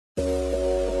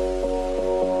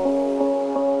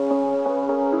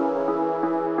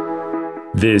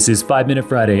This is 5 Minute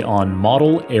Friday on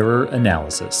Model Error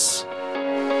Analysis.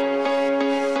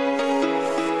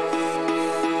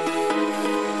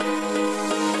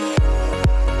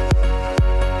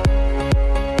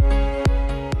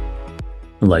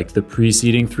 Like the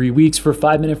preceding 3 weeks for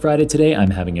 5 Minute Friday today, I'm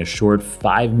having a short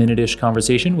 5-minute-ish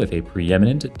conversation with a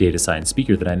preeminent data science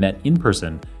speaker that I met in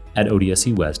person at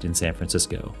ODSC West in San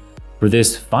Francisco. For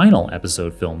this final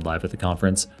episode filmed live at the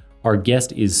conference, our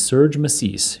guest is Serge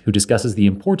Massis, who discusses the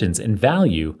importance and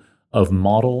value of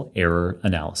model error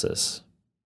analysis.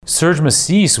 Serge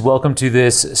Massis, welcome to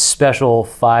this special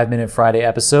 5 Minute Friday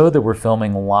episode that we're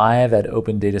filming live at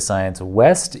Open Data Science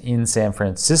West in San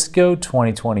Francisco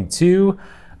 2022.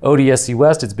 ODSC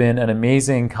West, it's been an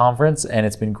amazing conference and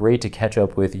it's been great to catch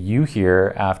up with you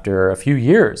here after a few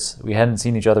years. We hadn't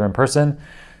seen each other in person.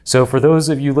 So for those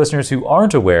of you listeners who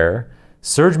aren't aware,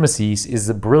 Serge Massis is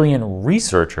the brilliant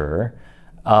researcher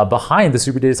behind the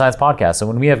Super Data Science podcast. So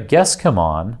when we have guests come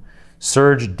on,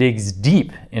 Serge digs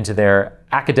deep into their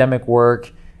academic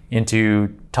work,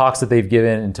 into talks that they've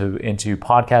given, into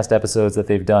podcast episodes that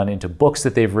they've done, into books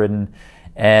that they've written.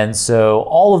 And so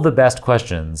all of the best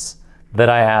questions that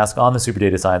I ask on the Super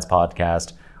Data Science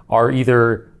podcast are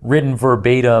either written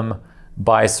verbatim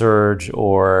by Serge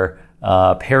or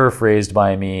paraphrased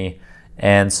by me.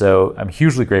 And so I'm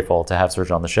hugely grateful to have Serge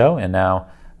on the show. And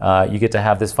now you get to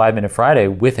have this 5 Minute Friday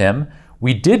with him.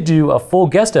 We did do a full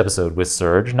guest episode with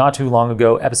Serge not too long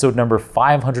ago, episode number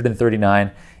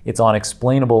 539. It's on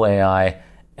explainable AI,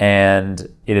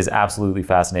 and it is absolutely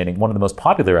fascinating. One of the most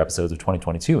popular episodes of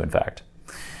 2022, in fact.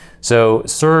 So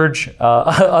Serge,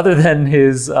 other than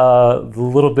his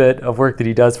little bit of work that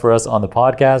he does for us on the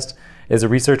podcast, as a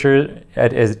researcher,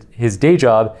 his day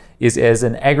job is as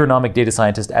an agronomic data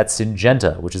scientist at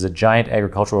Syngenta, which is a giant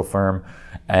agricultural firm,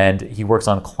 and he works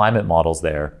on climate models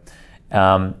there.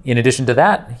 In addition to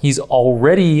that, he's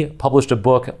already published a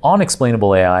book on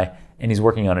explainable AI, and he's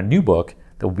working on a new book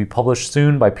that will be published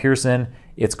soon by Pearson.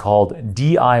 It's called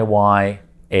DIY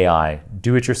AI,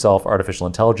 Do-It-Yourself Artificial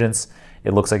Intelligence.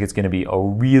 It looks like it's going to be a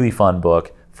really fun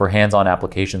book for hands-on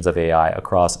applications of AI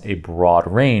across a broad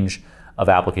range of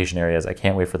application areas. I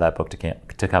can't wait for that book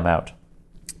to come out.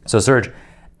 So Serge,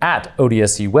 at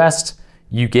ODSC West,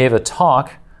 you gave a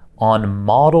talk on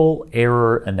model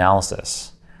error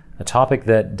analysis, a topic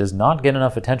that does not get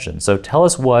enough attention. So tell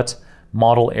us what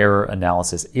model error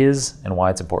analysis is and why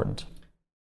it's important.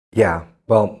 Yeah,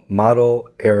 well, model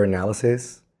error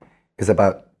analysis is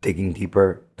about digging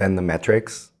deeper than the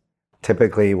metrics.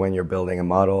 Typically, when you're building a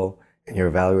model and you're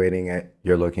evaluating it,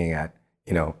 you're looking at,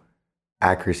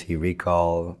 accuracy,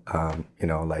 recall,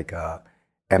 like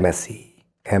MSE,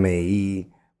 MAE,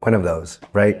 one of those,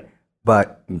 right?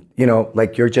 But,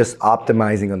 like you're just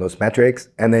optimizing on those metrics.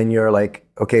 And then you're like,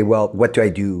 okay, well, what do I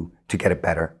do to get it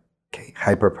better? Okay,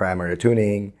 hyperparameter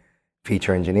tuning,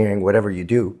 feature engineering, whatever you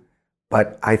do.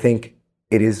 But I think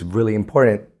it is really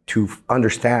important to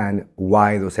understand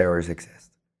why those errors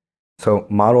exist. So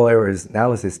model errors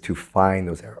analysis to find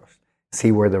those errors,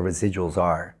 see where the residuals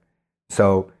are.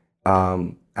 So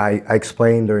I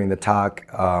explained during the talk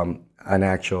an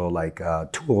actual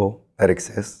tool that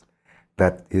exists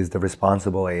that is the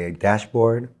Responsible AI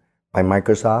Dashboard by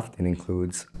Microsoft. It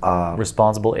includes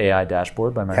Responsible AI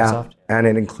Dashboard by Microsoft? Yeah, and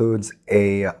it includes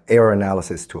a error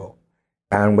analysis tool.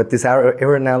 And with this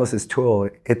error analysis tool,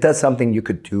 it does something you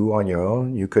could do on your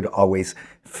own. You could always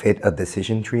fit a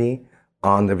decision tree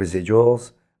on the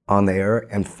residuals, on the error,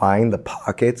 and find the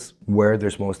pockets where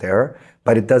there's most error.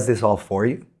 But it does this all for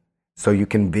you. So you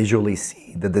can visually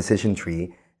see the decision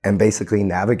tree and basically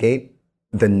navigate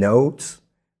the nodes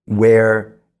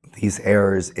where these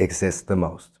errors exist the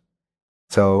most.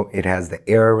 So it has the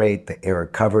error rate, the error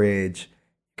coverage.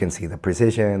 You can see the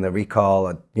precision, the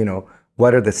recall,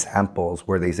 what are the samples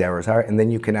where these errors are? And then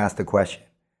you can ask the question,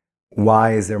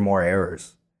 why is there more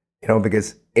errors?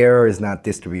 Because error is not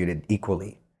distributed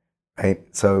equally, right?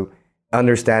 So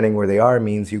understanding where they are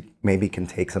means you maybe can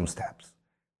take some steps,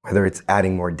 whether it's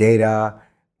adding more data,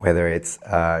 whether it's,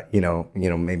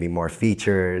 maybe more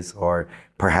features, or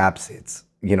perhaps it's,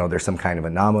 there's some kind of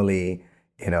anomaly,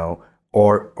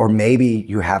 or maybe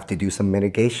you have to do some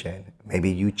mitigation.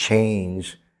 Maybe you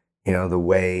change the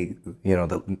way,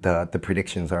 the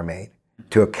predictions are made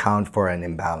to account for an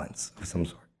imbalance of some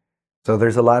sort. So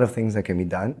there's a lot of things that can be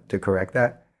done to correct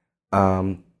that.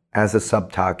 As a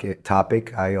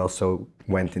subtopic, I also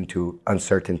went into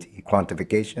uncertainty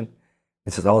quantification.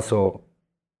 This is also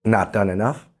not done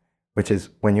enough, which is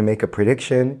when you make a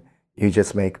prediction, you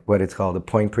just make what it's called a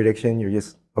point prediction. You're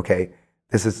just, okay,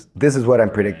 this is what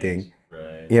I'm predicting.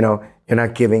 Right. you're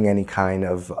not giving any kind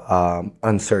of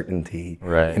uncertainty,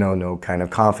 right. No kind of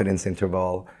confidence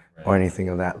interval or anything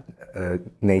of that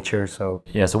nature. So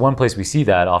yeah, so one place we see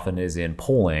that often is in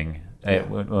polling.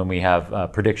 When we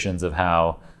have predictions of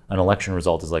how an election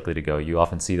result is likely to go, you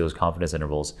often see those confidence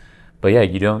intervals. But yeah,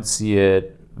 you don't see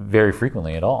it very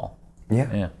frequently at all.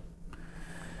 Yeah.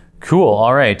 Cool.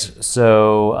 All right.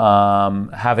 So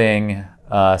having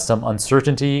some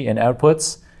uncertainty in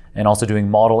outputs and also doing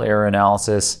model error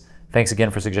analysis. Thanks again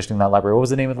for suggesting that library. What was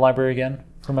the name of the library again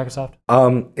from Microsoft?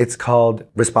 It's called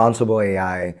Responsible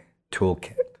AI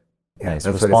Toolkit. Yeah, nice.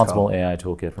 Responsible AI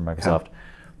Toolkit from Microsoft. Yeah.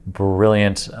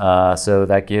 Brilliant. So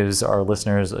that gives our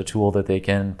listeners a tool that they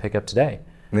can pick up today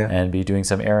and be doing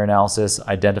some error analysis,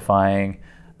 identifying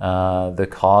the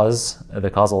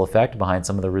causal effect behind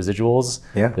some of the residuals,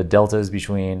 the deltas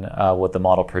between what the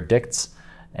model predicts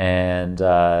and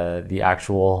the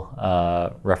actual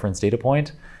reference data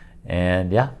point.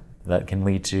 And that can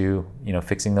lead to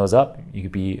fixing those up. You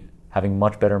could be having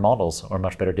much better models or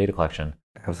much better data collection.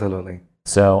 Absolutely.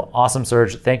 So awesome,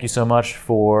 Serge. Thank you so much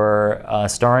for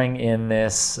starring in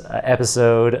this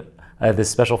episode, this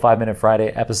special 5-Minute Friday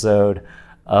episode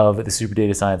of the Super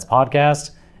Data Science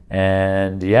Podcast.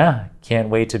 And can't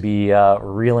wait to be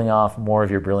reeling off more of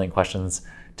your brilliant questions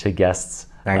to guests.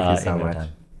 Thank you so much.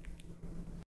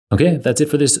 Okay, that's it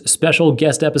for this special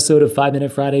guest episode of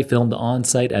 5-Minute Friday, filmed on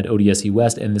site at ODSC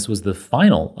West. And this was the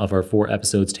final of our 4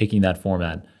 episodes taking that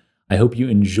format. I hope you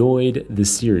enjoyed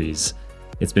this series.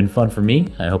 It's been fun for me.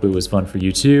 I hope it was fun for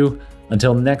you too.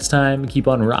 Until next time, keep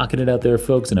on rocking it out there,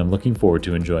 folks, and I'm looking forward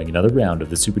to enjoying another round of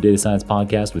the Super Data Science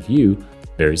Podcast with you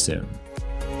very soon.